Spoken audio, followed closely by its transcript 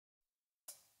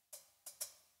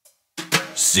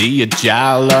See a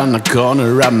child on the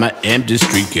corner of my empty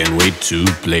street, can't wait to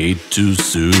play too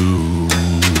soon.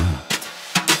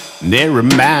 Near a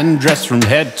man dressed from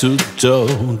head to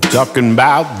toe, talking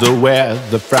about the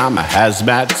weather from a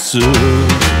hazmat suit.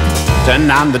 Turn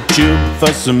on the tube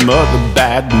for some other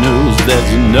bad news.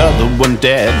 There's another one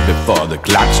dead before the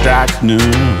clock strikes noon.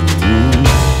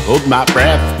 Hold my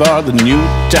breath for the new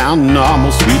town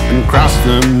normal sweeping across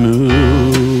the moon.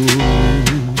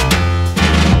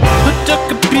 Who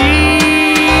took a piece?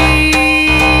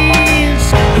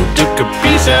 Who took a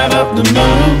piece out of the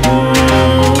moon?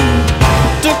 Who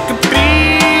took a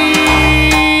piece?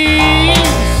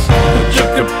 Who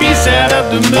took a piece out of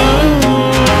the moon?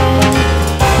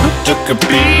 Who took a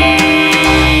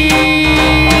piece?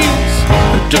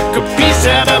 Who took a piece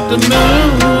out of the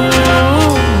moon?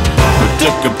 Who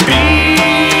took a piece?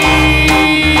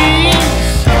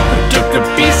 Who took a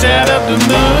piece out of the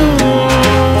moon?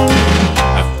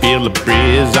 I feel a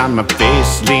breeze on my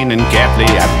face, leaning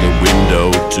carefully out the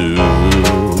window too.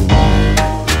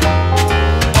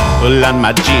 Pull on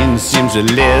my jeans seems a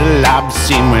little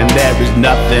obscene when there is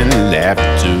nothing left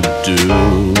to do.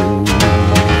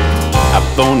 I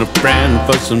phone a friend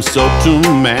for some soul to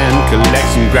man, collect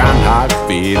some groundhog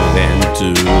feeling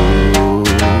too,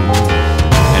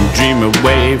 and dream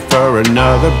away for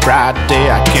another bright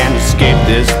day. I can't escape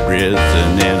this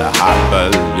prison in a hot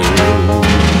balloon.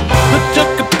 Who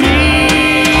took a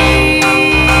piece?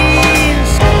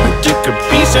 Who took a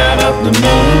piece out of the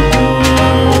moon?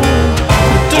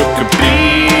 Who took a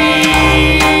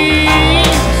piece?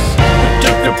 Who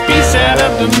took a piece out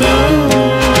of the moon?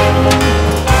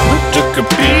 Who took a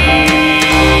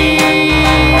piece?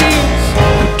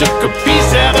 Who took a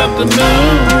piece out of the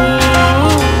moon?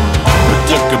 Who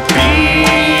took a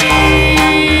piece?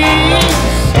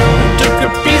 Who took a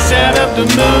piece out of the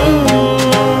moon?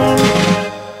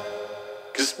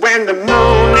 'Cause when the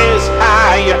moon is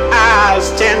high, your eyes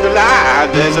tend to lie.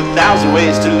 There's 1,000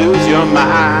 ways to lose your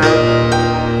mind.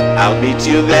 I'll meet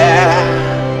you there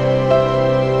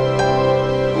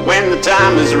when the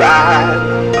time is right,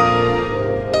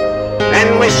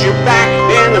 and wish you back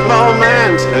in the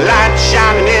moment, the light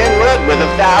shining inward with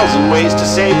 1,000 ways to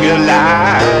save your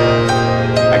life.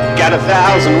 I got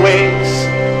 1,000 ways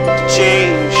to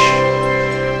change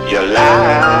your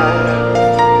life.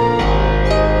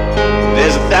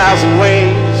 There's 1,000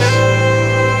 ways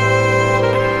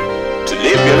to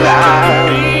live your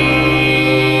life.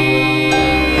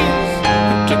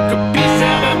 Who took a piece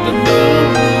out of the moon?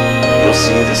 You'll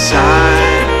see the sign.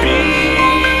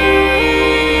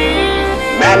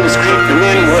 Madness creeping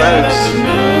inwards,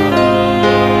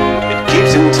 it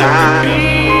keeps in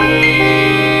time.